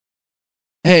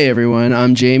Hey everyone,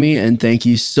 I'm Jamie, and thank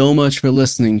you so much for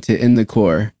listening to In the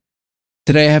Core.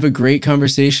 Today I have a great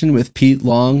conversation with Pete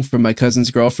Long from my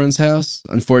cousin's girlfriend's house.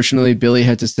 Unfortunately, Billy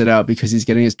had to sit out because he's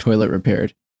getting his toilet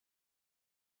repaired.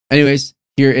 Anyways,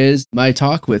 here is my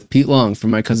talk with Pete Long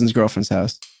from my cousin's girlfriend's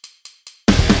house.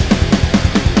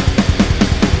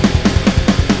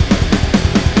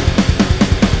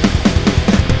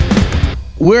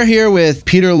 We're here with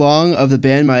Peter Long of the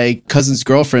band My Cousin's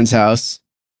Girlfriend's House.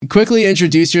 Quickly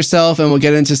introduce yourself and we'll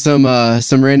get into some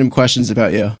random questions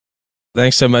about you.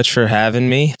 Thanks so much for having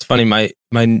me. It's funny, my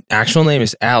actual name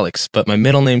is Alex, but my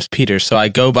middle name's Peter, so I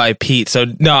go by Pete. So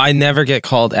no, I never get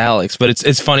called Alex, but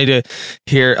it's funny to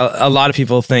hear a lot of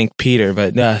people think Peter,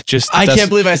 but I can't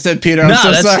believe I said Peter. I'm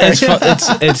so sorry.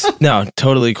 It's no,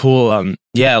 totally cool.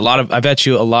 Yeah, I bet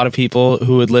you a lot of people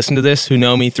who would listen to this who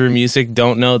know me through music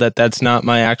don't know that that's not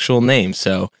my actual name.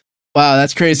 So wow,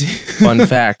 that's crazy. Fun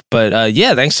fact. But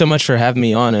yeah, thanks so much for having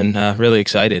me on and really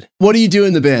excited. What do you do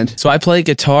in the band? So I play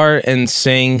guitar and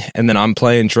sing, and then I'm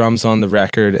playing drums on the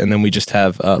record, and then we just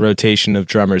have a rotation of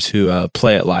drummers who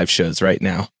play at live shows right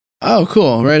now. Oh,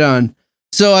 cool. Right on.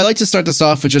 So I like to start this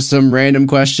off with just some random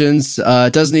questions.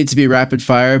 It doesn't need to be rapid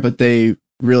fire, but they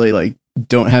really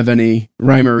don't have any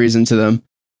rhyme or reason to them.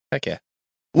 Okay.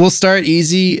 We'll start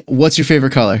easy. What's your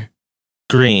favorite color?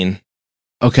 Green.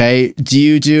 Okay. Do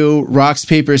you do rocks,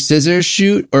 paper, scissors,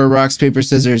 shoot, or rocks, paper,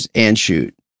 scissors, and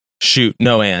shoot? Shoot.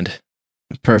 No and.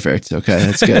 Perfect. Okay,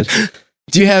 that's good.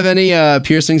 Do you have any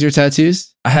piercings or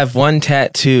tattoos? I have one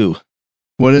tattoo.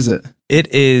 What is it?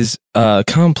 It is a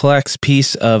complex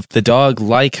piece of the dog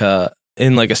Laika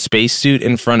in a spacesuit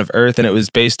in front of Earth, and it was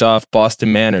based off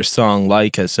Boston Manor's song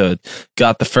Laika, so it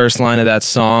got the first line of that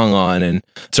song on, and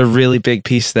it's a really big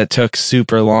piece that took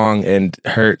super long and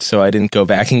hurt, so I didn't go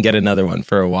back and get another one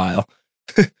for a while.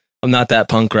 I'm not that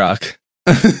punk rock.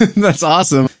 That's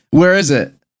awesome. Where is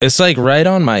it? It's right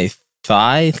on my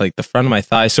thigh, the front of my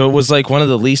thigh, so it was one of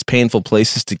the least painful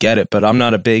places to get it, but I'm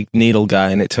not a big needle guy,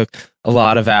 and it took a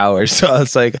lot of hours, so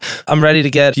it's I'm ready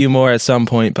to get a few more at some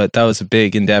point, but that was a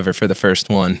big endeavor for the first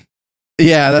one.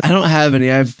 Yeah, I don't have any.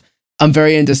 I'm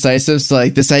very indecisive, so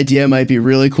this idea might be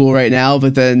really cool right now,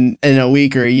 but then in a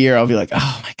week or a year I'll be like,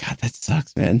 oh my god, that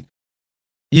sucks, man.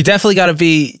 You definitely gotta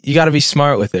be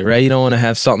smart with it, right? You don't want to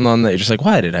have something on that you're just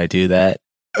why did I do that?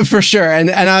 For sure, and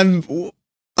I'm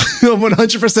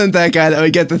 100% that guy that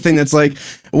would get the thing that's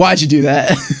why'd you do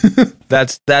that?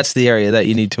 That's the area that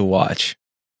you need to watch.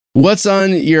 What's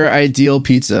on your ideal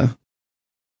pizza?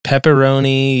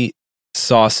 Pepperoni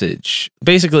sausage.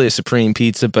 Basically a supreme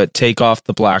pizza, but take off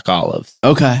the black olives.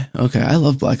 Okay. I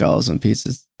love black olives on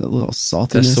pizzas. A little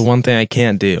saltiness. That's the one thing I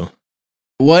can't do.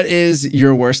 What is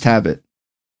your worst habit?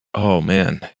 Oh,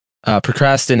 man.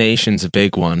 Procrastination's a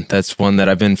big one. That's one that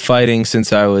I've been fighting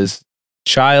since I was a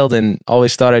child and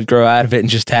always thought I'd grow out of it and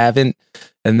just haven't.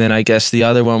 And then I guess the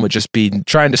other one would just be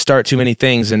trying to start too many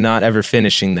things and not ever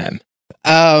finishing them.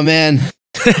 Oh, man.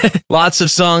 Lots of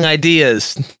song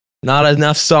ideas. Not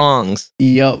enough songs.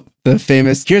 Yep. The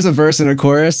famous, here's a verse and a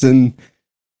chorus, and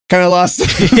kind of lost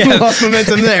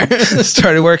momentum there.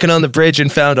 Started working on the bridge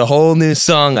and found a whole new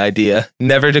song idea.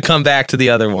 Never to come back to the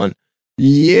other one.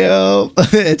 Yeah.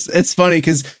 It's funny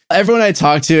because everyone I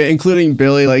talk to, including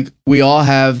Billy, we all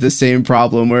have the same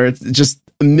problem where it's just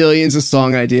millions of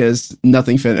song ideas,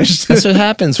 nothing finished. That's what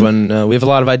happens when we have a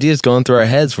lot of ideas going through our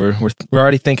heads. We're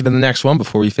already thinking of the next one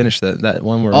before we finish that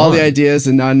one we're all on. The ideas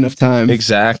and not enough time.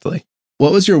 Exactly.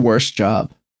 What was your worst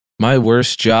job? My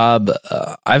worst job,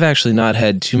 I've actually not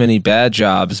had too many bad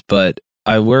jobs, but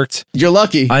I worked... You're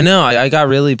lucky. I know. I got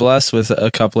really blessed with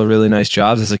a couple of really nice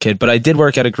jobs as a kid, but I did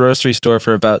work at a grocery store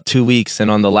for about 2 weeks,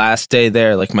 and on the last day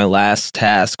there, my last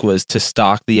task was to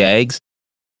stock the eggs.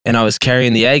 And I was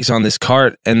carrying the eggs on this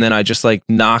cart, and then I just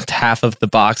knocked half of the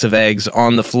box of eggs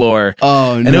on the floor.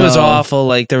 Oh, no. And it was awful.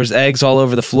 There was eggs all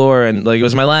over the floor, and it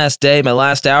was my last day, my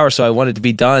last hour, so I wanted to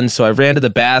be done. So I ran to the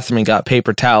bathroom and got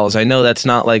paper towels. I know that's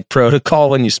not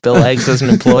protocol when you spill eggs as an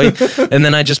employee. And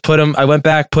then I just I went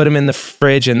back, put them in the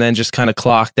fridge, and then just kind of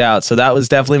clocked out. So that was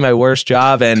definitely my worst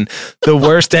job and the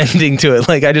worst ending to it.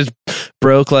 I just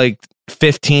broke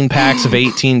 15 packs of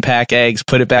 18-pack eggs,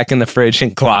 put it back in the fridge,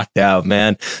 and clocked out,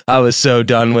 man. I was so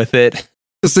done with it.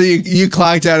 So you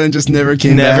clocked out and just never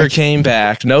came back? Never came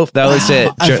back. Nope, that was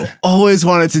it. I've always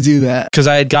wanted to do that. Because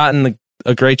I had gotten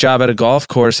a great job at a golf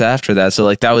course after that.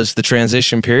 So that was the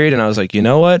transition period. And I was like, you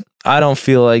know what? I don't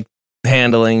feel like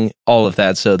handling all of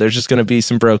that. So there's just going to be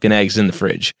some broken eggs in the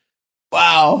fridge.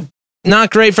 Wow.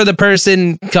 Not great for the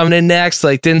person coming in next,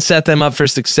 didn't set them up for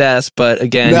success. But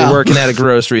again, You're working at a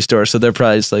grocery store, so they're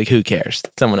probably just who cares?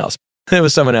 Someone else. It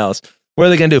was someone else. What are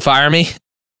they going to do? Fire me?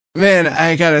 Man,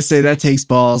 I gotta say that takes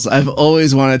balls. I've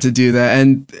always wanted to do that,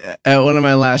 and at one of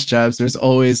my last jobs, there's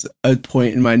always a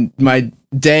point in my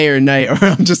day or night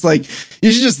where I'm just like,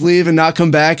 you should just leave and not come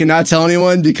back and not tell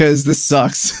anyone because this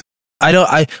sucks.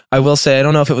 I will say, I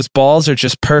don't know if it was balls or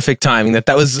just perfect timing. It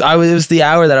was the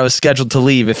hour that I was scheduled to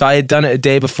leave. If I had done it a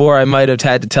day before, I might have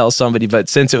had to tell somebody. But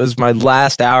since it was my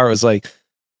last hour, it was like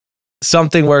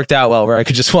something worked out well where I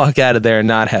could just walk out of there and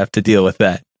not have to deal with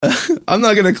that. I'm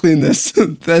not gonna clean this.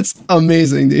 That's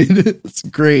amazing, dude. It's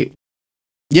great.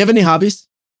 You have any hobbies?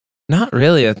 Not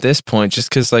really at this point, just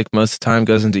because like most of the time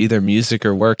goes into either music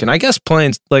or work. And I guess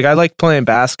playing, like I like playing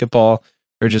basketball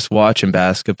or just watching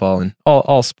basketball and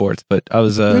all sports. But I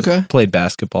was played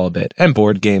basketball a bit and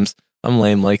board games. I'm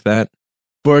lame like that.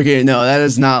 Board game? No, that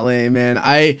is not lame, man.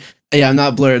 I'm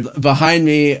not blurred. Behind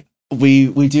me,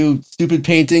 we do stupid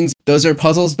paintings. Those are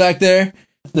puzzles back there.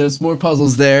 There's more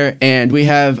puzzles there, and we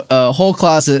have a whole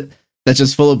closet that's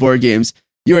just full of board games.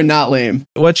 You are not lame.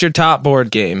 What's your top board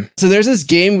game? So there's this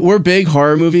game. We're big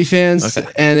horror movie fans,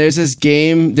 and there's this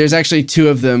game. There's actually two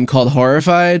of them called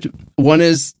Horrified. One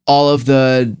is all of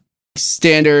the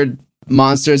standard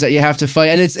monsters that you have to fight,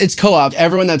 and it's co-op.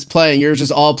 Everyone that's playing, you're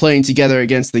just all playing together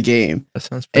against the game. That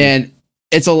sounds pretty. And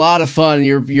it's a lot of fun.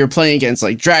 You're playing against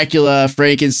like Dracula,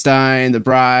 Frankenstein, The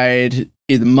Bride,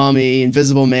 The Mummy,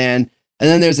 Invisible Man. And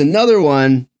then there's another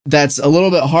one that's a little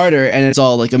bit harder, and it's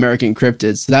all like American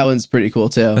cryptids. So that one's pretty cool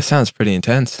too. That sounds pretty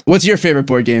intense. What's your favorite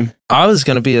board game? I was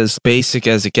going to be as basic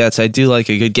as it gets. I do like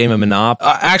a good game of Monopoly.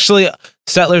 Actually,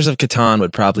 Settlers of Catan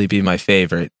would probably be my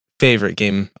favorite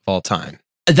game of all time.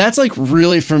 That's like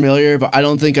really familiar, but I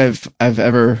don't think I've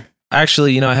ever...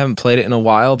 Actually, I haven't played it in a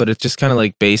while, but it's just kind of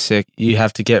like basic. You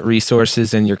have to get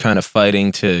resources and you're kind of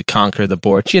fighting to conquer the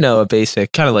board. A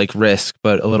basic kind of like Risk,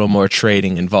 but a little more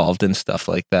trading involved and stuff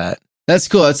like that. That's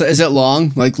cool. Is it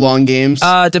long? Like long games?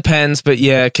 Depends, but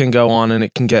yeah, it can go on and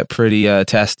it can get pretty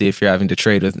testy if you're having to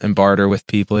trade with and barter with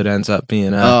people. It ends up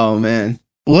being... Oh, man.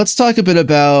 Let's talk a bit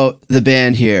about the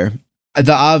band here.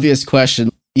 The obvious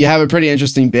question. You have a pretty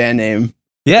interesting band name.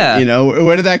 Yeah.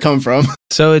 Where did that come from?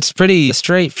 So it's pretty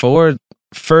straightforward.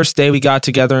 First day we got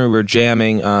together and we were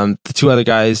jamming. The two other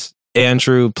guys,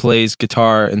 Andrew plays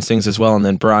guitar and sings as well, and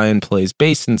then Brian plays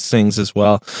bass and sings as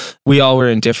well. We all were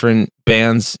in different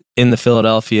bands in the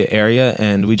Philadelphia area,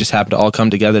 and we just happened to all come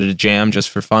together to jam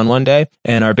just for fun one day.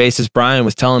 And our bassist Brian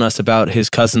was telling us about his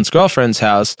cousin's girlfriend's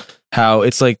house, how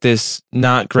it's like this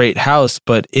not great house,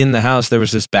 but in the house there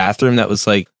was this bathroom that was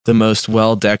like the most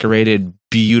well-decorated,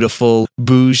 beautiful,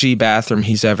 bougie bathroom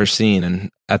he's ever seen. And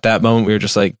at that moment we were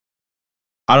just like,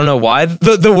 I don't know why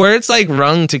the words like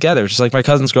rung together, just like my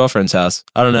cousin's girlfriend's house.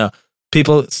 I don't know.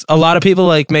 A lot of people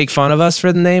like make fun of us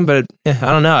for the name, but I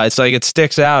don't know. It's like it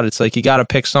sticks out. It's like you got to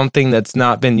pick something that's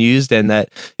not been used, and that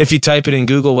if you type it in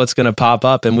Google, what's going to pop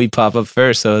up, and we pop up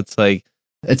first. So it's like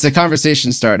it's a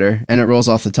conversation starter, and it rolls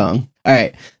off the tongue. All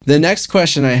right. The next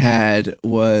question I had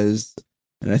was,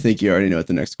 and I think you already know what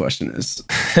the next question is.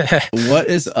 What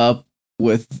is up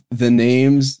with the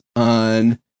names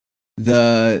on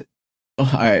the... All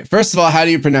right. First of all, how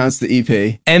do you pronounce the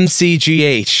EP?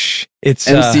 MCGH. It's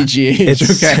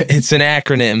MCGH. Okay. It's an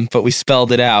acronym, but we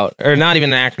spelled it out. Or not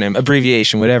even an acronym,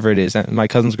 abbreviation, whatever it is. At my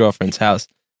cousin's girlfriend's house.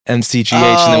 MCGH.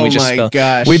 And then we just spelled.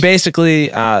 Gosh. We basically,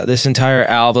 this entire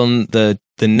album, the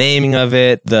naming of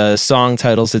it, the song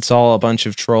titles, it's all a bunch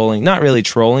of trolling. Not really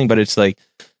trolling, but it's like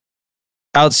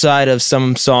outside of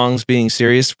some songs being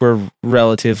serious, we're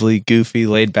relatively goofy,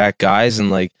 laid back guys,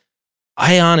 and like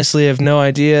I honestly have no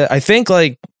idea. I think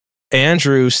like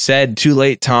Andrew said Too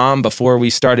Late Tom before we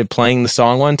started playing the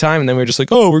song one time, and then we were just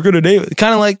like, oh, we're going to name it.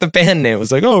 Kind of like the band name. It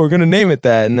was like, oh, we're going to name it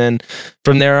that. And then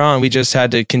from there on, we just had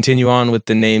to continue on with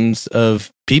the names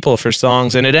of people for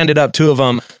songs. And it ended up two of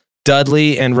them,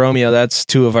 Dudley and Romeo. That's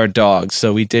two of our dogs.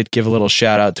 So we did give a little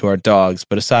shout out to our dogs.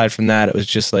 But aside from that, it was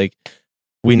just like,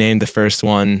 we named the first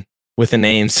one with a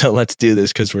name. So let's do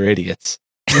this because we're idiots.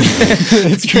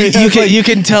 It's great. You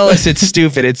can tell us it's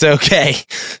stupid. It's okay.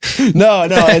 No,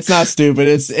 it's not stupid.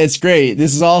 It's great.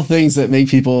 This is all things that make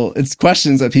people. It's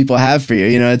questions that people have for you.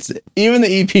 It's even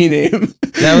the EP name.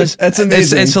 That's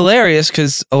amazing. It's hilarious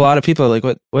because a lot of people are like,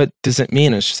 "What does it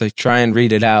mean?" It's just like try and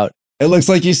read it out. It looks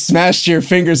like you smashed your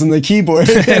fingers on the keyboard.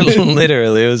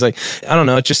 Literally, it was like I don't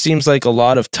know. It just seems like a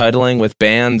lot of titling with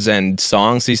bands and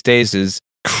songs these days is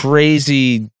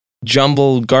crazy.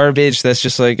 Jumble garbage that's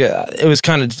just like it was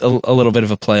kind of a little bit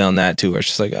of a play on that too, where it's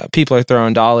just like people are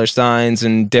throwing $signs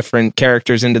and different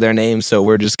characters into their names, so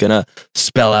we're just gonna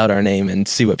spell out our name and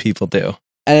see what people do.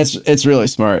 And it's really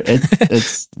smart.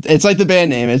 It's like the band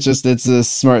name. It's a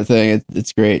smart thing.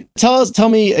 It's great. Tell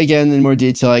me again in more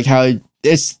detail, like how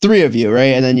it's 3 of you,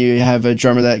 right? And then you have a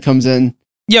drummer that comes in.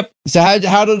 Yep. So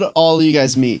how did all of you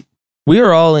guys meet? We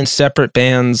were all in separate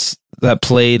bands that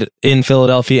played in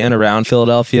Philadelphia and around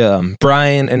Philadelphia.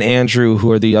 Brian and Andrew,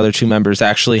 who are the other 2 members,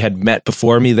 actually had met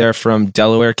before me. They're from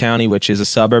Delaware County, which is a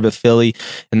suburb of Philly.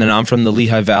 And then I'm from the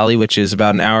Lehigh Valley, which is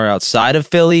about an hour outside of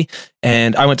Philly.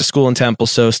 And I went to school in Temple,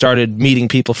 so started meeting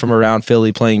people from around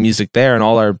Philly playing music there. And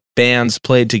all our bands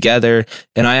played together.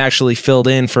 And I actually filled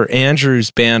in for Andrew's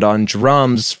band on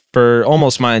drums for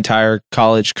almost my entire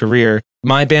college career.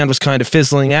 My band was kind of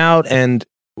fizzling out, and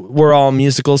we're all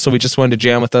musical, so we just wanted to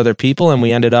jam with other people, and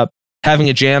we ended up having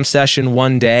a jam session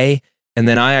one day, and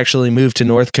then I actually moved to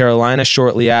North Carolina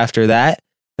shortly after that,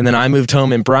 and then I moved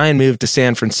home, and Brian moved to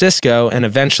San Francisco, and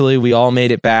eventually we all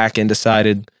made it back and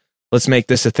decided, let's make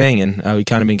this a thing, and we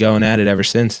kind of been going at it ever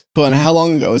since. Cool. And how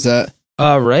long ago was that?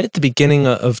 Right at the beginning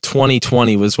of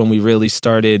 2020 was when we really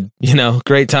started,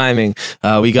 great timing.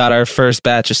 We got our first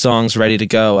batch of songs ready to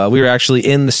go. We were actually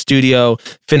in the studio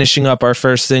finishing up our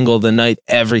first single the night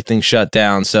everything shut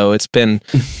down. So it's been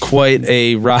quite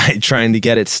a ride trying to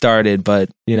get it started, but,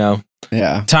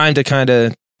 time to kind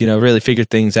of, really figure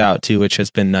things out too, which has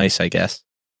been nice, I guess.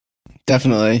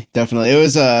 Definitely. It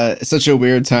was such a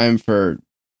weird time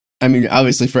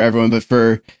obviously for everyone, but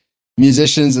for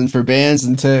musicians and for bands,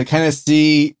 and to kind of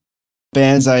see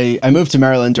bands. I moved to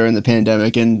Maryland during the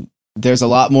pandemic, and there's a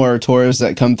lot more tours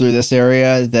that come through this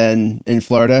area than in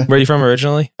Florida. Where are you from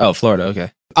originally? Oh, Florida.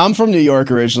 Okay. I'm from New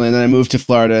York originally, and then I moved to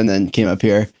Florida and then came up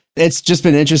here. It's just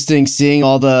been interesting seeing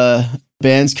all the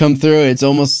bands come through. It's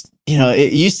almost,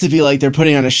 it used to be like they're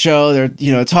putting on a show.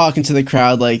 They're, talking to the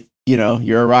crowd like,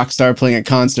 you're a rock star playing a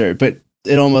concert, but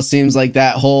it almost seems like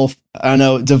that whole,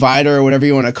 divider or whatever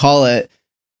you want to call it.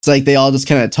 It's like they all just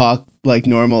kind of talk like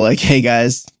normal, like, hey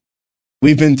guys,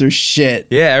 we've been through shit.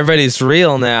 Yeah, everybody's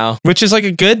real now, which is like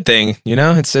a good thing.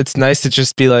 It's nice to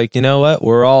just be like, you know what?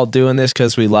 We're all doing this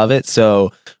because we love it.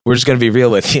 So we're just going to be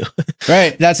real with you.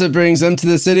 Right. That's what brings them to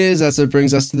the cities. That's what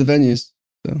brings us to the venues.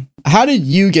 So how did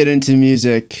you get into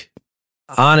music?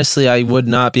 Honestly, I would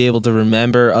not be able to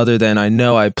remember, other than I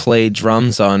know I played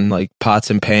drums on like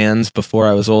pots and pans before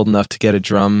I was old enough to get a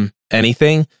drum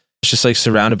anything. It's just like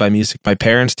surrounded by music. My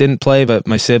parents didn't play, but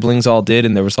my siblings all did,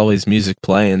 and there was always music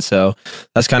playing. So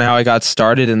that's kind of how I got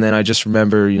started. And then I just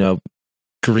remember,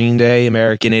 Green Day,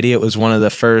 American Idiot was one of the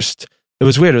first. It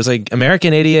was weird. It was like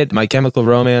American Idiot, My Chemical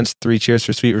Romance, 3 Cheers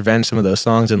for Sweet Revenge, some of those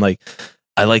songs. And like,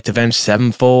 I liked Avenged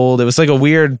Sevenfold. It was like a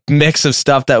weird mix of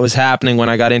stuff that was happening when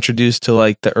I got introduced to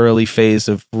like the early phase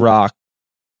of rock,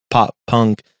 pop,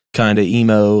 punk, kind of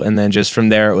emo. And then just from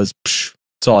there, it's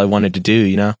all I wanted to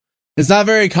do, It's not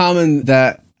very common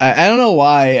that I don't know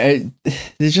why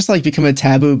they just like become a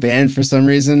taboo band for some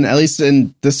reason, at least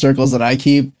in the circles that I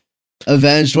keep.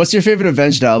 Avenged. What's your favorite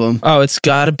Avenged album? Oh, it's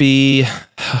got to be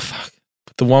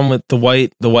the one with the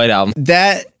white album.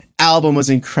 That album was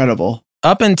incredible.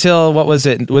 Up until what was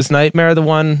it? Was Nightmare the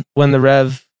one when the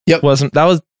Rev wasn't?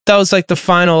 That was like the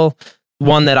final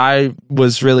one that I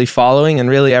was really following, and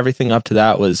really everything up to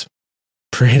that was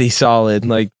pretty solid.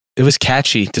 Like it was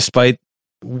catchy despite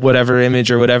whatever image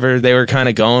or whatever they were kind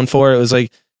of going for. It was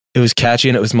like, it was catchy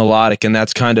and it was melodic, and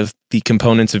that's kind of the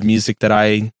components of music that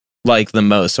I like the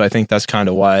most. So I think that's kind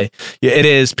of why it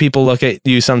is. People look at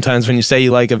you sometimes when you say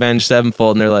you like Avenged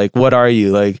Sevenfold, and they're like, what are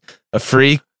you, like a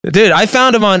freak? Dude, I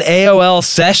found him on AOL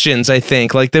sessions, I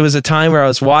think. Like there was a time where I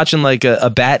was watching like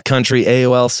a Bat Country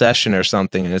AOL session or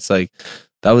something, and it's like,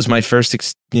 that was my first,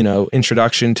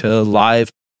 introduction to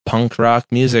live punk rock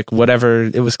music, whatever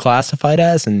it was classified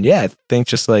as. And yeah, I think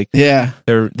just like,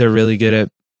 they're really good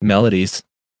at melodies.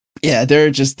 Yeah,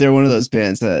 they're one of those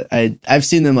bands that I've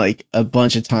seen them like a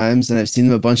bunch of times, and I've seen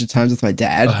them a bunch of times with my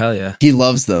dad. Oh hell yeah. He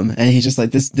loves them, and he's just like,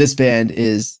 this band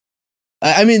is,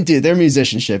 I mean, dude, their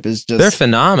musicianship is just, they're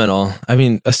phenomenal. I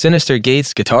mean, a Sinister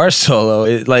Gates guitar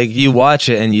solo, like you watch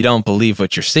it and you don't believe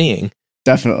what you're seeing.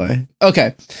 Definitely.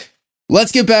 Okay.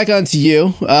 Let's get back onto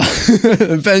you.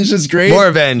 Avenged is great. More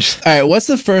Avenged. All right. What's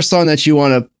the first song that you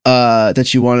want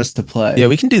us to play? Yeah,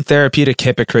 we can do Therapeutic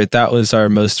Hypocrite. That was our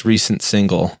most recent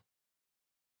single.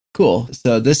 Cool.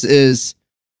 So this is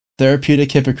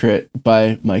Therapeutic Hypocrite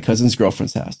by My Cousin's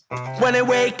Girlfriend's House. When I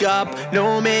wake up,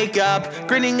 no makeup,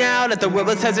 grinning out at the world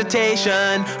with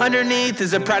hesitation. Underneath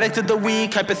is a product of the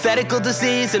week, hypothetical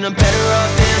disease, and I'm better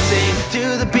off dancing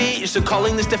to the beat. You're still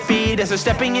calling this defeat as I'm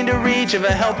stepping into reach of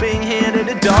a helping hand at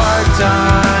a dark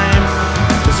time.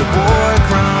 It's a war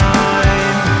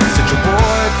crime, such a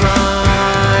war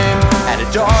crime at a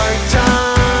dark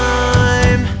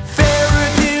time.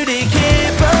 Therapeutic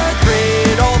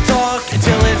hypocrite, all talk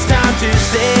until it's time to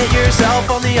sit yourself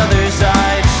on the other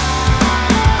side.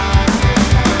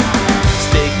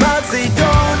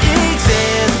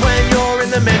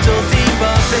 mental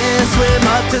debuff and swim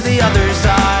up to the other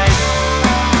side.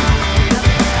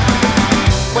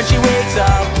 When she wakes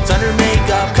up, puts on her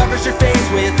makeup, covers her face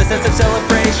with a sense of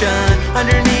celebration.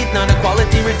 Underneath,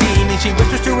 non-equality redeeming, she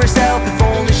whispers to herself, if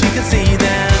only she could see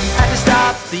them. Had to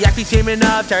stop, the act became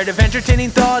enough, tired of entertaining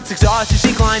thoughts, exhausted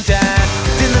she climbed down.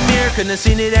 In the mirror, couldn't have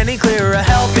seen it any clearer, a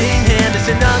helping hand is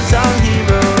an unsung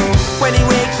hero. When he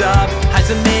wakes up, hides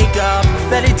the makeup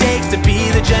that it takes to be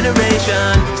the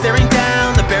generation. Staring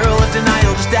down the barrel of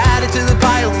denial, just add it to the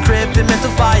pile, encrypted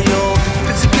mental file. Keep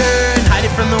it secure and hide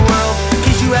it from the world, in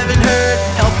case you haven't heard,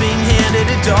 helping hand at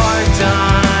a dark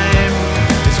time.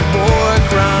 It's a war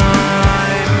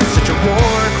crime, such a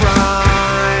war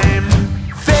crime.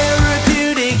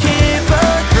 Therapeutic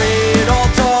hypocrite, all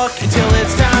talk until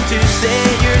it's time to say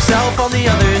yourself on the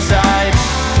other side.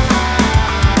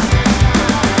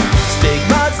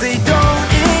 Stigmas, they don't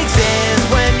exist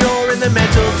when you're in the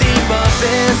mental debuff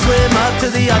and swim up to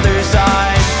the other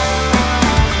side.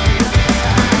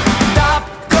 Stop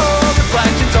cold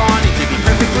reflections on it, to be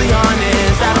perfectly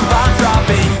honest. Atom bomb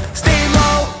dropping, stay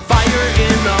low, fire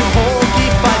in the hole,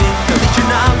 keep fighting, at least you're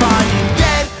not lying.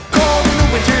 Dead cold in the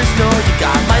winter snow, you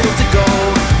got miles to go,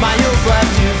 miles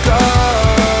left to go.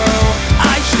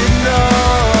 I should know.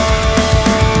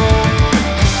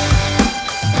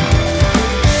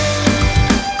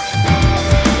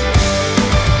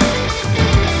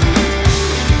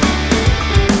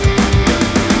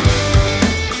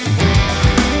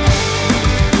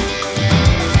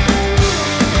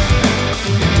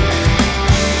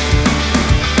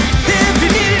 If you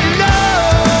need to know,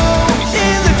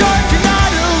 in the dark you're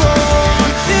not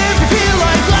alone. If you feel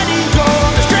like letting go,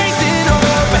 the strength in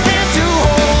hope, a hand to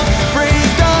hold,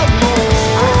 break the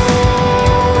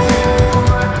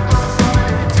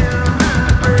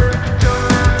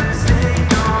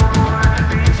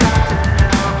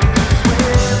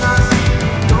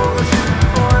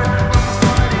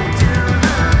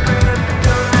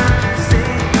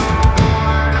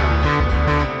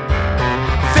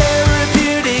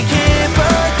Therapeutic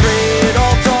hypocrite,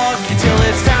 all talk until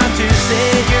it's time to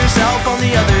save yourself on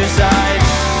the other side.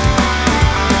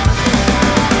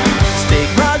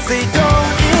 Stigmas, they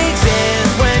don't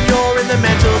exist when you're in the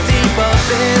mental debuff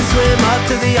and swim up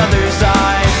to the other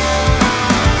side.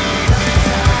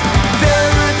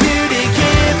 Therapeutic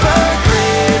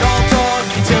hypocrite, all talk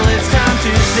until it's time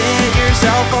to save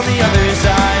yourself on the other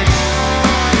side.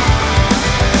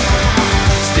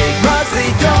 Stigmas,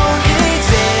 they don't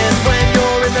exist when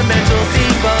you're in the mental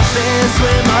debuff and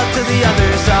swim up to the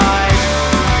other side.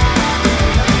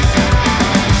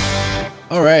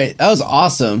 All right, that was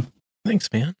awesome. Thanks,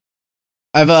 man.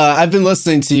 I've been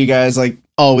listening to you guys like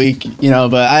all week,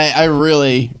 but I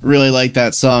really like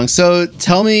that song. So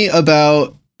tell me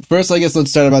about first. I guess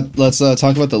let's talk about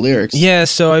the lyrics. Yeah,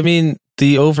 so I mean,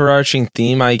 the overarching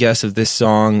theme, I guess, of this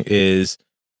song is,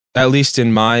 at least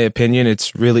in my opinion,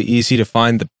 it's really easy to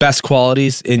find the best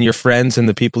qualities in your friends and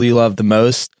the people you love the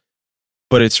most,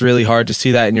 but it's really hard to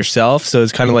see that in yourself. So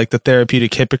it's kind of like the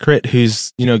therapeutic hypocrite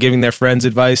who's, giving their friends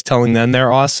advice, telling them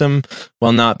they're awesome,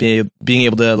 while not being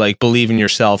able to like believe in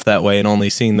yourself that way and only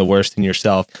seeing the worst in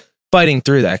yourself. Fighting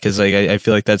through that, because like I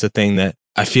feel like that's a thing that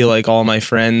I feel like all my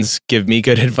friends give me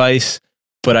good advice,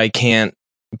 but I can't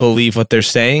believe what they're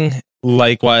saying.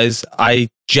 Likewise, I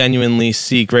genuinely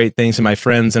see great things in my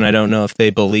friends, and I don't know if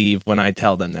they believe when I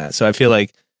tell them that. So I feel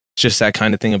like it's just that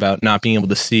kind of thing about not being able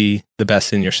to see the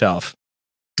best in yourself.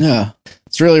 Yeah,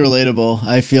 it's really relatable.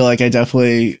 I feel like I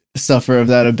definitely suffer of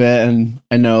that a bit, and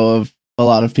I know of a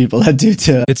lot of people that do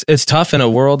too. It's tough in a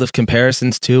world of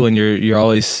comparisons too, and you're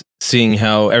always seeing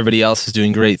how everybody else is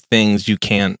doing great things. You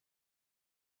can't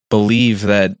believe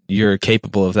that you're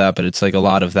capable of that, but it's like a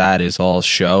lot of that is all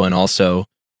show, and also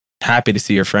happy to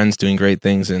see your friends doing great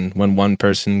things. And when one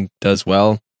person does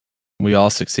well, we all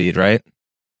succeed, right?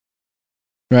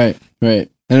 Right. And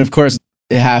of course,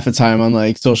 half the time on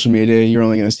like social media, you're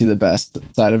only going to see the best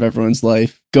side of everyone's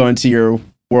life. Go into your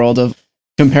world of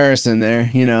comparison there,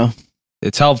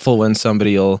 It's helpful when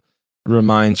somebody will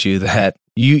remind you that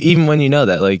even when you know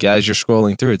that, like as you're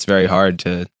scrolling through, it's very hard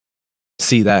to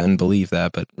see that and believe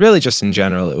that. But really just in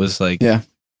general, it was like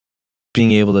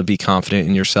being able to be confident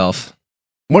in yourself.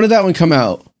 When did that one come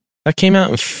out? That came out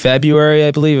in February,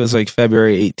 I believe. It was like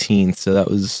February 18th. So that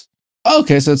was... Oh,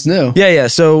 okay, so it's new. Yeah.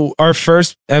 So our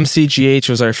first MCGH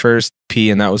was our first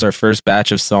P, and that was our first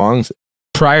batch of songs.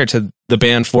 Prior to the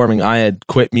band forming, I had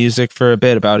quit music for a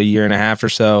bit, about a year and a half or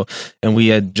so, and we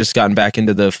had just gotten back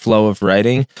into the flow of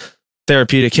writing.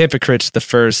 Therapeutic Hypocrite's the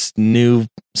first new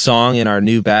song in our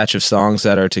new batch of songs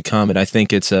that are to come, and I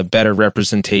think it's a better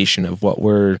representation of what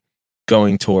we're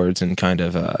going towards and kind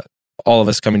of all of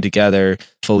us coming together,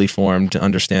 fully formed,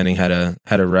 understanding how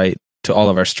to write to all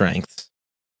of our strengths.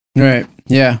 Right.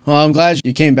 Yeah. Well, I'm glad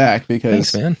you came back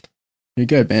because Thanks, man. You're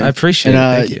good, man. I appreciate it.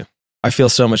 Thank you. I feel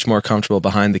so much more comfortable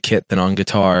behind the kit than on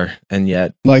guitar, and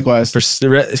yet likewise, for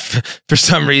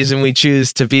some reason we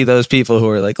choose to be those people who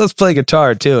are like, let's play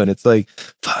guitar too, and it's like,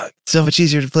 fuck, it's so much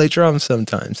easier to play drums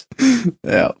sometimes.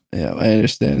 Yeah, I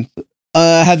understand.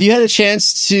 Have you had a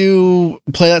chance to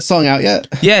play that song out yet?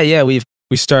 Yeah,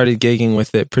 we started gigging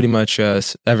with it pretty much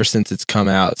ever since it's come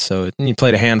out. So you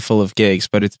played a handful of gigs,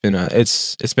 but it's been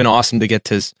awesome to get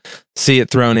to see it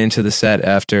thrown into the set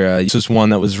after this was one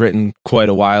that was written quite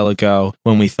a while ago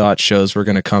when we thought shows were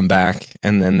going to come back,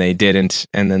 and then they didn't,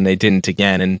 and then they didn't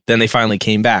again, and then they finally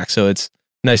came back. So it's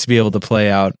nice to be able to play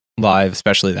out live,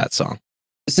 especially that song.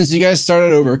 Since you guys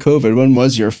started over COVID, when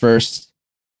was your first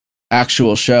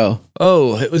actual show?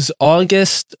 Oh, it was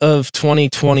August of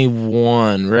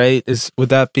 2021, right? Would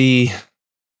that be?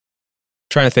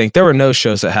 Trying to think. There were no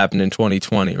shows that happened in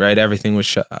 2020, right? Everything was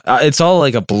shut. It's all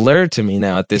like a blur to me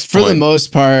now at this point. For the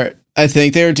most part, I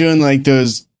think they were doing like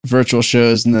those virtual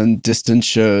shows and then distance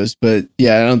shows, but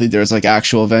yeah, I don't think there was like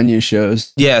actual venue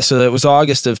shows. Yeah, so it was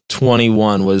August of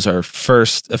 21 was our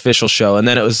first official show, and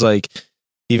then it was like,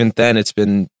 even then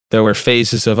there were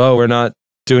phases of, we're not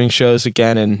doing shows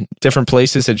again, and different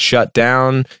places had shut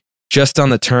down. Just on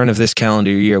the turn of this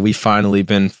calendar year, we've finally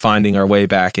been finding our way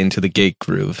back into the gig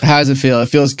groove. How does it feel? It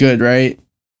feels good, right?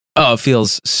 Oh, it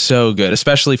feels so good,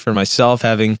 especially for myself,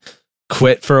 having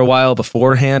quit for a while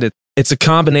beforehand. It's a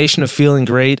combination of feeling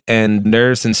great and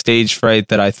nerves and stage fright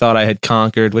that I thought I had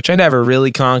conquered, which I never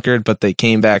really conquered, but they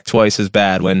came back twice as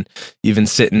bad when you've been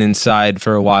sitting inside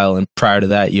for a while, and prior to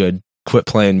that, you had quit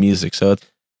playing music. So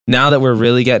now that we're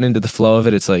really getting into the flow of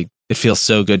it, it's like, it feels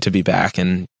so good to be back.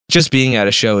 And just being at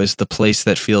a show is the place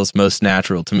that feels most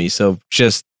natural to me. So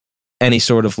just any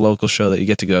sort of local show that you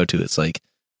get to go to, it's like,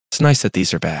 it's nice that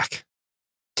these are back.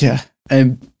 Yeah.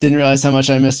 I didn't realize how much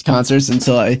I missed concerts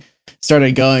until I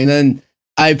started going. Then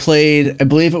I played, I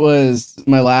believe it was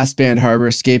my last band, Harbor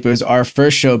Escape. It was our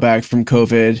first show back from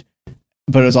COVID,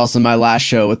 but it was also my last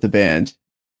show with the band.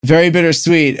 Very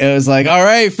bittersweet. It was like, all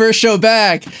right, first show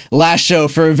back, last show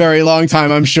for a very long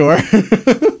time, I'm sure.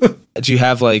 Do you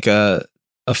have like a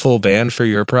full band for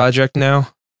your project now?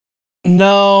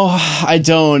 No, I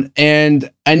don't.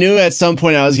 And I knew at some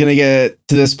point I was going to get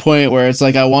to this point where it's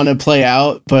like, I want to play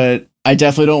out, but I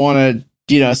definitely don't want to,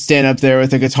 stand up there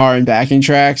with a guitar and backing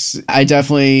tracks. I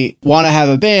definitely want to have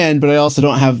a band, but I also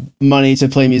don't have money to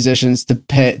play musicians to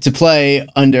play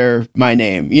under my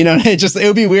name. It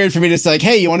would be weird for me to say like,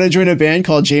 hey, you want to join a band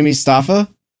called Jamie Staffa?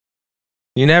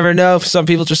 You never know. Some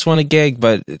people just want to gig,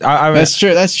 but that's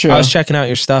true. That's true. I was checking out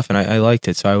your stuff and I liked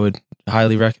it, so I would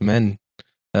highly recommend.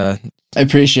 I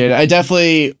appreciate it.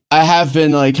 I have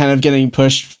been like kind of getting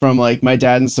pushed from like my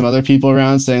dad and some other people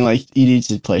around saying like, you need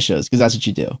to play shows because that's what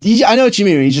you do. I know what you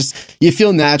mean. You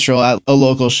feel natural at a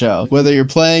local show, whether you're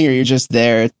playing or you're just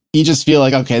there. You just feel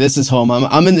like, okay, this is home.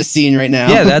 I'm in the scene right now.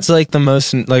 Yeah, that's like the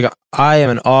most, like, I am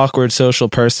an awkward social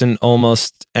person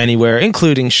almost anywhere,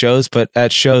 including shows, but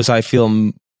at shows I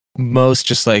feel most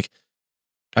just like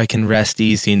I can rest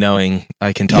easy knowing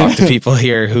I can talk to people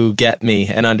here who get me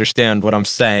and understand what I'm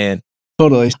saying.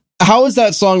 Totally. How was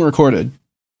that song recorded?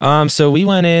 So we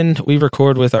went in, we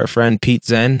record with our friend Pete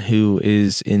Zen, who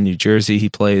is in New Jersey. He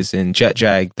plays in Jet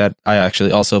Jag, that I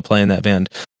actually also play in that band.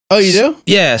 Oh, you do?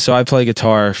 Yeah, so I play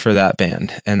guitar for that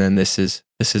band. And then this is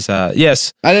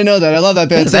yes. I didn't know that. I love that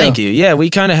band. Thank you. Yeah, we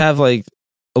kind of have like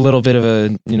a little bit of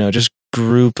a, just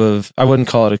group of, I wouldn't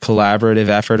call it a collaborative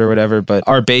effort or whatever, but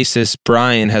our bassist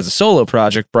Brian has a solo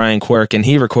project, Brian Quirk, and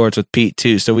he records with Pete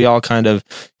too. So we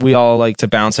all like to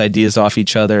bounce ideas off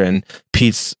each other, and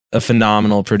Pete's a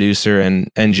phenomenal producer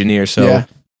and engineer. So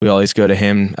we always go to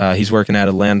him. He's working out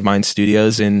of Landmine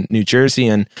Studios in New Jersey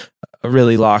and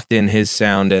really locked in his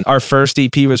sound. And our first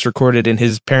EP was recorded in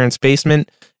his parents'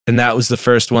 basement. And that was the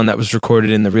first one that was recorded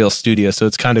in the real studio. So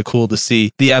it's kind of cool to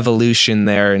see the evolution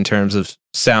there in terms of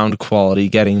sound quality,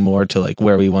 getting more to like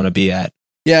where we want to be at.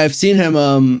 Yeah, I've seen him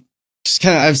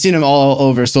I've seen him all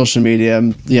over social media.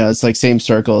 It's like same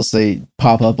circles. They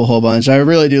pop up a whole bunch. I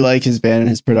really do like his band and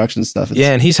his production stuff.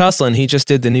 Yeah, and he's hustling. He just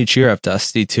did the new Cheer Up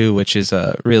Dusty too, which is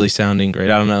really sounding great.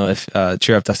 I don't know if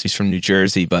Cheer Up Dusty's from New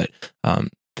Jersey, but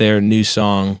their new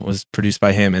song was produced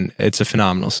by him, and it's a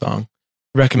phenomenal song.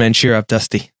 Recommend Cheer Up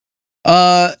Dusty.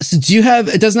 So do you have,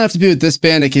 it doesn't have to be with this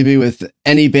band, it could be with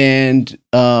any band,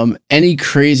 any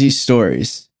crazy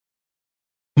stories?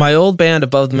 My old band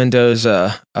Above the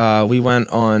Mendoza, we went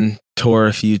on tour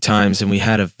a few times and we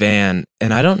had a van,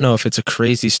 and I don't know if it's a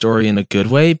crazy story in a good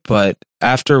way, but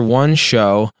after one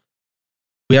show,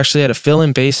 we actually had a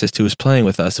fill-in bassist who was playing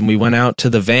with us, and we went out to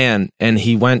the van, and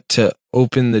he went to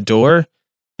open the door.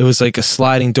 It was like a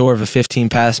sliding door of a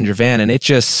 15-passenger van, and it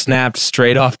just snapped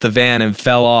straight off the van and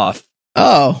fell off.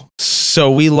 Oh.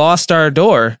 So we lost our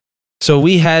door. So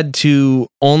we had to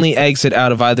only exit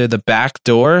out of either the back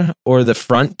door or the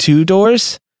front two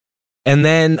doors. And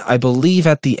then I believe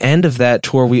at the end of that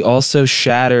tour, we also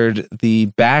shattered the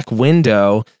back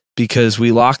window because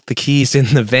we locked the keys in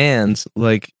the vans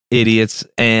like idiots.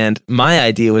 And my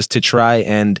idea was to try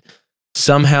and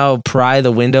somehow pry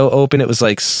the window open. It was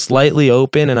like slightly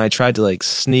open, and I tried to like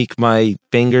sneak my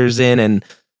fingers in and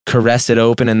caress it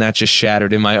open, and that just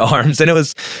shattered in my arms. And it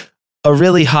was a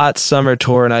really hot summer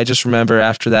tour, and I just remember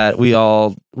after that we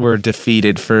all were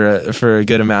defeated for a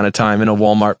good amount of time in a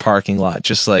Walmart parking lot,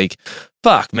 just like,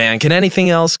 fuck, man, can anything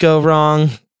else go wrong?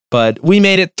 But we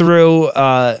made it through,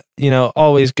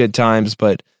 always good times.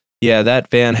 But yeah, that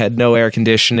van had no air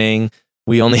conditioning.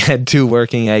 We only had 2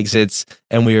 working exits,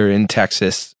 and we were in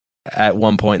Texas at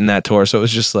one point in that tour. So it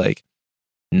was just like,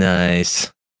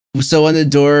 nice. So when the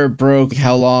door broke,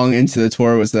 how long into the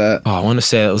tour was that? Oh, I want to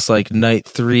say it was like night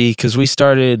 3, because we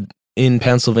started in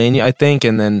Pennsylvania, I think,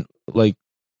 and then like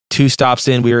 2 stops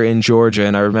in, we were in Georgia,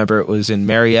 and I remember it was in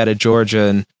Marietta, Georgia,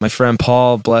 and my friend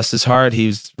Paul, bless his heart,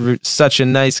 he's such a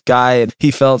nice guy, and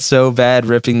he felt so bad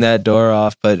ripping that door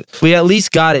off, but we at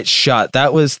least got it shut.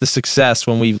 That was the success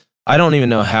when I don't even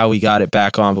know how we got it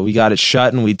back on, but we got it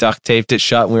shut and we duct taped it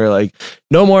shut, and we were like,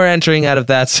 no more entering out of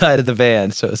that side of the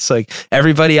van. So it's like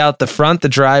everybody out the front, the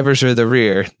drivers or the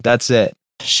rear. That's it.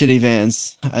 Shitty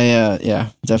vans. I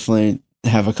definitely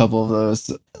have a couple of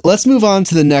those. Let's move on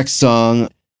to the next song.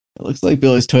 It looks like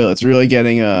Billy's toilet's really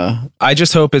getting I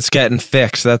just hope it's getting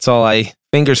fixed. That's all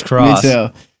fingers crossed. Me too.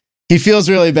 He feels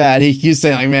really bad. He keeps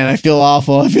saying like, man, I feel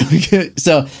awful. I feel like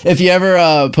so if you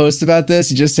ever post about this,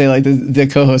 you just say like the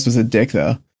co-host was a dick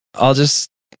though. I'll just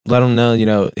let him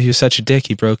know, he was such a dick.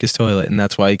 He broke his toilet and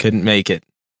that's why he couldn't make it.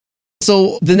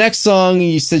 So the next song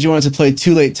you said you wanted to play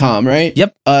Too Late Tom, right?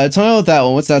 Yep. Tell me about that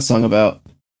one. What's that song about?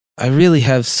 I really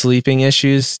have sleeping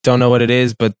issues. Don't know what it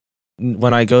is, but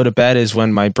when I go to bed is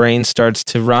when my brain starts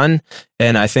to run.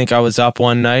 And I think I was up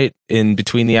one night in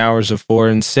between the hours of 4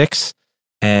 and 6.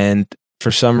 And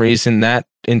for some reason, that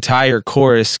entire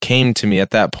chorus came to me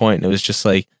at that point. And it was just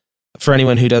like, for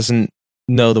anyone who doesn't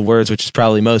know the words, which is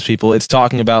probably most people, it's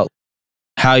talking about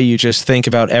how you just think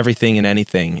about everything and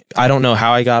anything. I don't know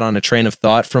how I got on a train of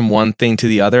thought from one thing to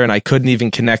the other, and I couldn't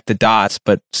even connect the dots,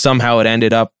 but somehow it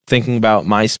ended up thinking about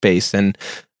MySpace. And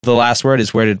the last word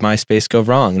is, where did MySpace go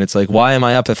wrong? And it's like, why am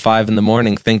I up at 5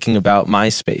 a.m. thinking about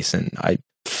MySpace? And I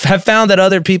have found that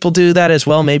other people do that as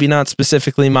well. Maybe not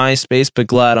specifically MySpace, but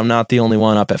glad I'm not the only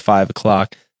one up at 5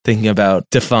 o'clock thinking about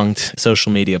defunct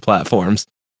social media platforms.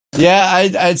 Yeah,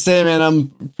 I'd say, man, I'm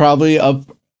probably up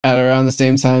at around the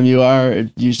same time you are.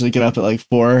 I usually get up at like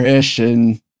 4-ish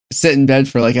and sit in bed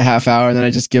for like a half hour, and then I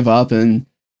just give up and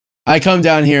I come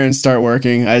down here and start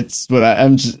working. It's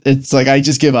like I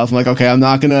just give up. I'm like, okay,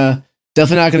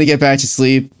 definitely not gonna get back to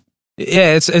sleep.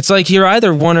 Yeah, it's like you're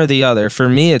either one or the other. For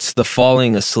me, it's the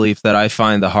falling asleep that I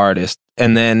find the hardest.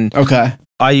 And then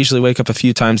I usually wake up a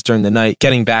few times during the night.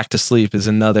 Getting back to sleep is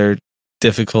another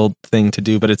difficult thing to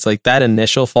do. But it's like that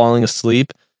initial falling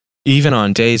asleep, even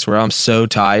on days where I'm so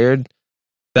tired,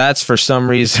 that's for some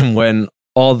reason when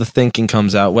all the thinking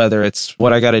comes out, whether it's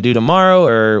what I got to do tomorrow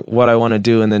or what I want to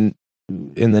do in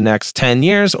the next 10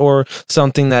 years or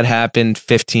something that happened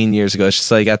 15 years ago. It's just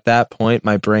like at that point,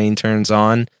 my brain turns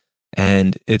on.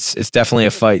 And it's definitely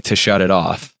a fight to shut it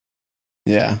off.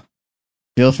 Yeah.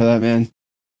 Feel for that, man.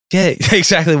 Yeah,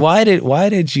 exactly. Why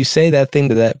did you say that thing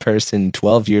to that person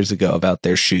 12 years ago about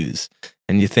their shoes?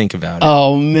 And you think about it.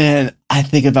 Oh, man. I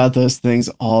think about those things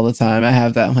all the time. I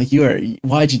have that. I'm like,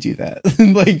 why'd you do that?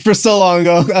 Like for so long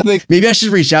ago. I think maybe I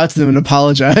should reach out to them and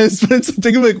apologize. But it's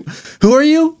thinking like, who are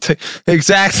you?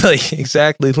 Exactly.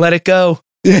 Let it go.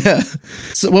 Yeah.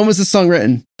 So when was this song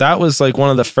written? That was like one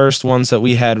of the first ones that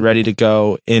we had ready to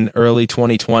go in early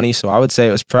 2020. So I would say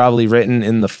it was probably written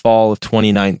in the fall of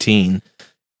 2019.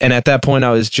 And at that point, I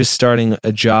was just starting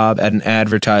a job at an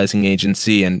advertising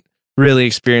agency and really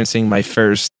experiencing my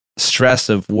first stress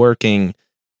of working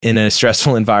in a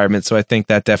stressful environment. So I think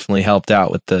that definitely helped out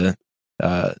with the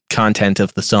content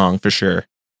of the song for sure.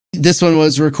 This one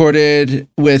was recorded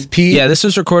with Pete? Yeah, this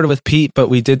was recorded with Pete, but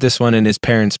we did this one in his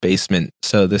parents' basement.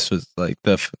 So this was like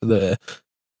it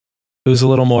was a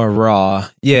little more raw.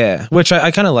 Yeah, which I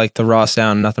kind of like the raw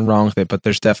sound, nothing wrong with it, but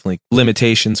there's definitely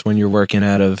limitations when you're working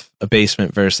out of a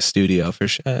basement versus a studio for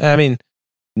sure. I mean,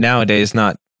 nowadays,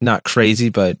 not crazy,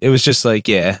 but it was just like,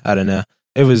 yeah, I don't know.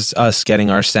 it was us getting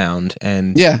our sound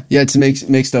and Yeah, to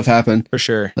make stuff happen. for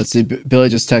sure. Let's see. Billy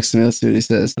just texted me. Let's see what he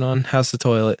says. On how's the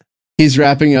toilet? He's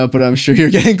wrapping up, but I'm sure you're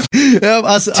getting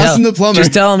us and the plumber.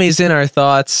 Just tell him he's in our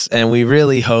thoughts, and we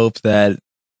really hope that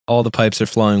all the pipes are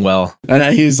flowing well.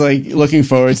 And he's like looking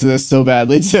forward to this so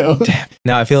badly too. Damn.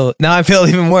 Now I feel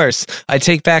even worse. I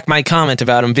take back my comment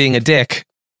about him being a dick.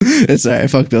 It's all right.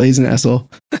 Fuck Billy. He's an asshole.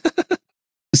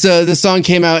 So the song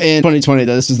came out in 2020,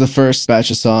 though. This is the first batch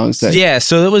of songs. So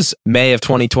it was May of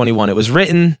 2021. It was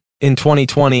written in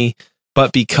 2020,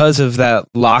 but because of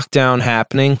that lockdown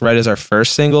happening right as our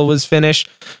first single was finished,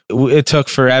 it took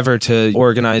forever to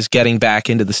organize getting back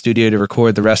into the studio to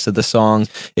record the rest of the song.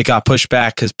 It got pushed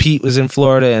back because Pete was in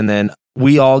Florida, and then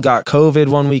we all got COVID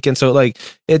one weekend. So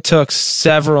it took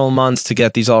several months to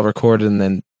get these all recorded, and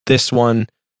then this one,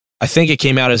 I think it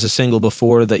came out as a single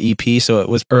before the EP, so it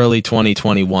was early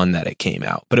 2021 that it came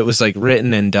out. But it was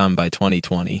written and done by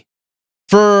 2020.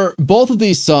 For both of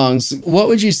these songs, what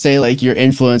would you say your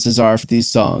influences are for these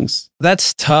songs?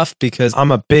 That's tough because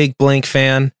I'm a big Blink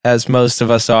fan, as most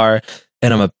of us are,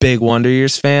 and I'm a big Wonder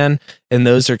Years fan, and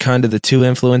those are kind of the two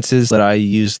influences that I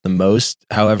use the most.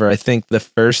 However, I think the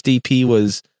first EP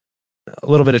was a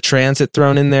little bit of Transit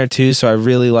thrown in there too, so I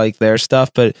really like their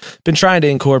stuff, but been trying to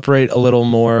incorporate a little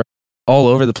more all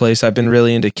over the place. I've been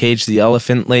really into Cage the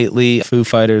Elephant lately. Foo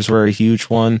Fighters were a huge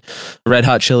one. Red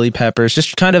Hot Chili Peppers,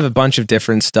 just kind of a bunch of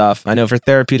different stuff. I know for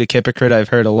Therapeutic Hypocrite, I've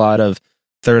heard a lot of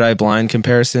Third Eye Blind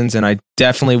comparisons, and I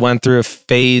definitely went through a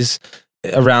phase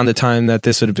around the time that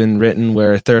this would have been written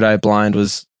where Third Eye Blind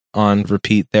was on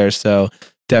repeat there. So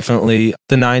definitely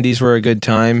the 90s were a good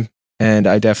time, and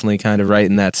I definitely kind of write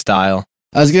in that style.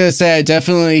 I was going to say, I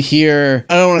definitely hear,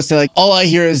 I don't want to say all I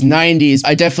hear is 90s.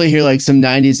 I definitely hear some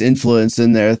 90s influence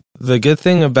in there. The good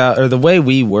thing about, or the way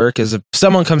we work is if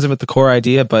someone comes in with the core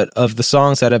idea, but of the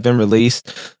songs that have been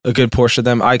released, a good portion of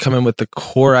them, I come in with the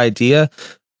core idea.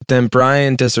 Then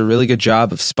Brian does a really good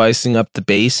job of spicing up the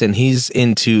bass, and he's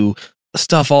into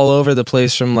stuff all over the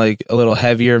place, from a little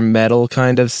heavier metal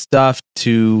kind of stuff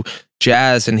to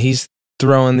jazz, and he's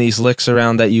throwing these licks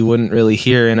around that you wouldn't really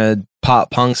hear in a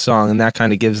pop punk song, and that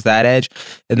kind of gives that edge.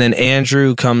 And then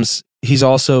Andrew he's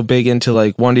also big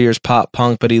into Wonder Years pop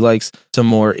punk, but he likes some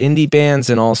more indie bands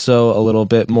and also a little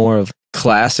bit more of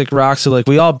classic rock. So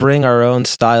we all bring our own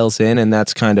styles in, and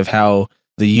that's kind of how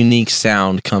the unique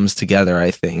sound comes together,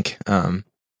 I think.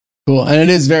 Cool. And it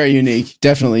is very unique.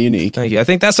 Definitely unique. Thank you. I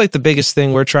think that's the biggest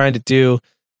thing we're trying to do,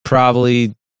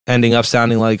 probably ending up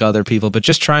sounding like other people, but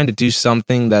just trying to do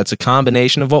something that's a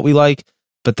combination of what we like,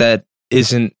 but that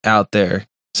isn't out there.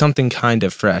 Something kind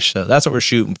of fresh. So that's what we're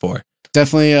shooting for.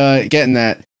 Definitely getting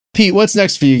that. Pete, what's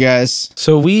next for you guys?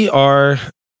 So we are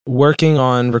working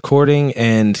on recording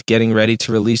and getting ready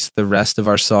to release the rest of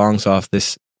our songs off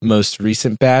this most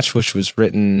recent batch, which was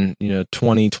written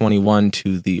 2021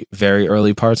 to the very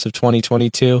early parts of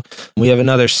 2022. We have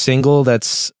another single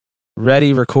that's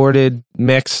ready, recorded,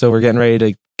 mixed, so we're getting ready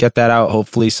to get that out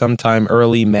hopefully sometime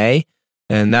early May,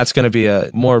 and that's going to be a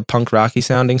more punk rocky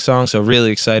sounding song. So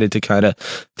really excited to kind of,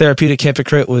 Therapeutic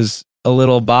Hypocrite was a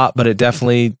little bop, but it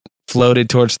definitely floated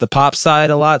towards the pop side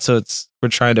a lot, so we're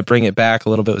trying to bring it back a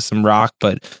little bit with some rock.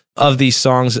 But of these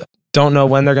songs, don't know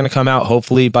when they're going to come out,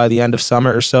 hopefully by the end of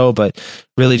summer or so, but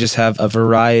really just have a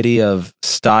variety of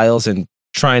styles and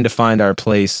trying to find our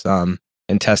place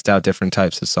and test out different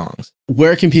types of songs.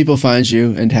 Where can people find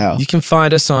you and how? You can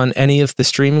find us on any of the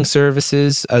streaming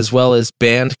services as well as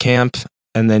Bandcamp,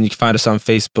 and then you can find us on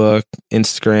Facebook,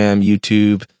 Instagram,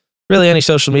 YouTube, really any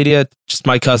social media. Just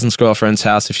My Cousin's Girlfriend's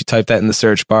House. If you type that in the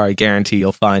search bar, I guarantee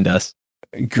you'll find us.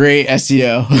 Great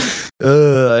SEO.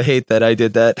 I hate that I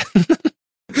did that.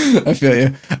 I feel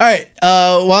you. All right.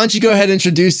 Why don't you go ahead and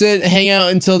introduce it, hang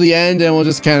out until the end, and we'll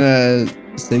just kind of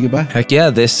say goodbye. Heck yeah.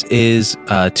 This is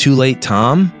Too Late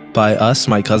Tom by us,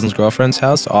 My Cousin's Girlfriend's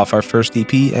House, off our first EP,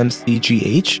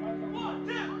 MCGH. 1,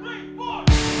 2, 3, 4.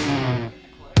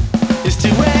 It's 2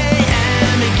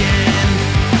 a.m. again.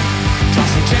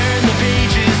 Toss and turn, the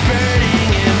pages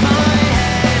burning in my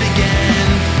head again.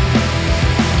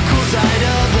 Cool side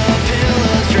of the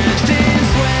pillows drenched in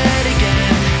sweat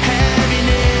again.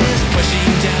 Heaviness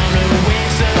pushing down a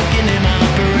wave, soaking in my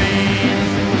brain.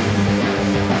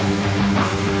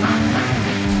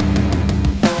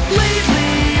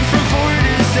 Lately, from 4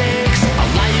 to 6, I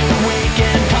lie awake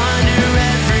and ponder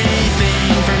every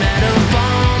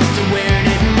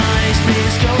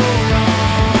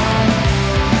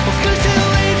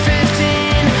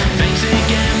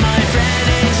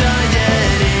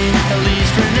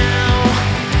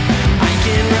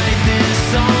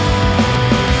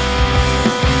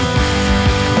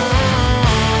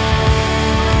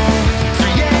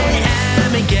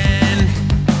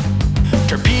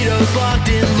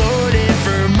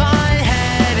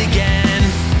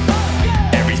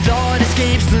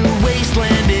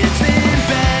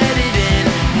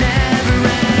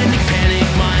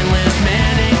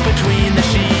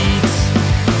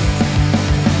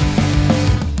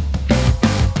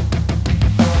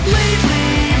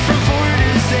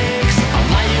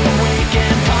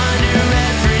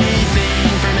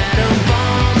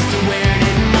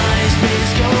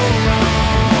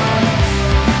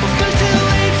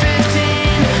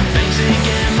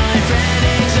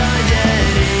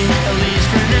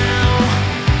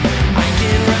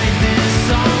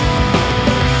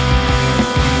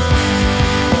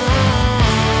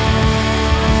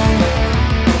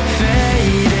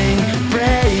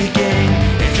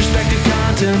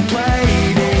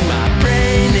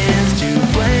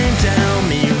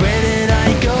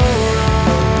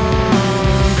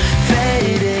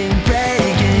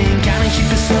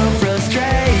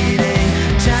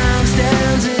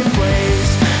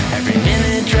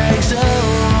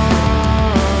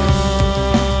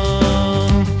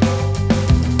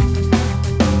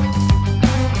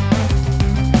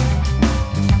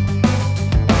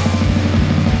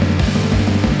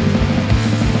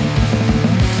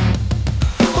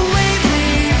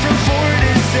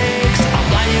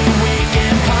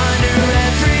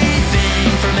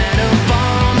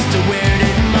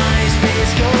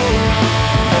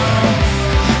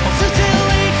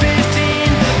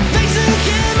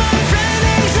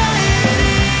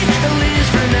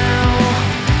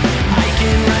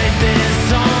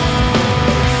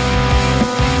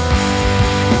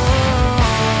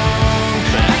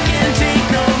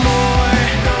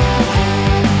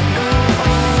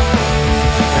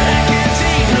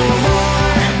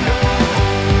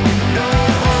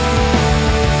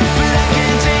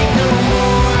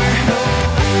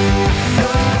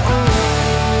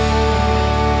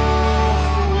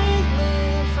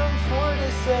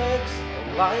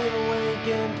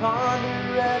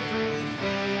ponder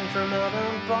everything from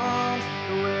atom bombs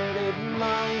to where did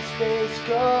MySpace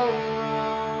go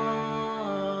wrong?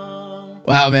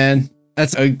 Wow, man.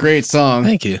 That's a great song.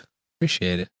 Thank you.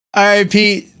 Appreciate it. All right,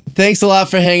 Pete. Thanks a lot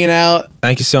for hanging out.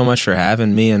 Thank you so much for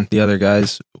having me, and the other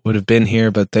guys would have been here,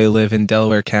 but they live in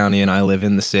Delaware County and I live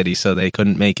in the city, so they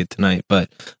couldn't make it tonight. But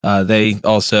they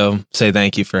also say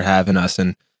thank you for having us,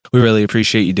 and we really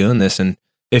appreciate you doing this. And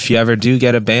if you ever do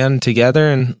get a band together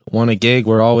and want a gig,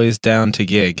 we're always down to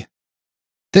gig.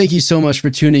 Thank you so much for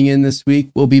tuning in this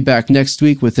week. We'll be back next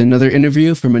week with another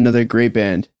interview from another great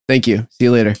band. Thank you. See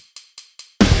you later.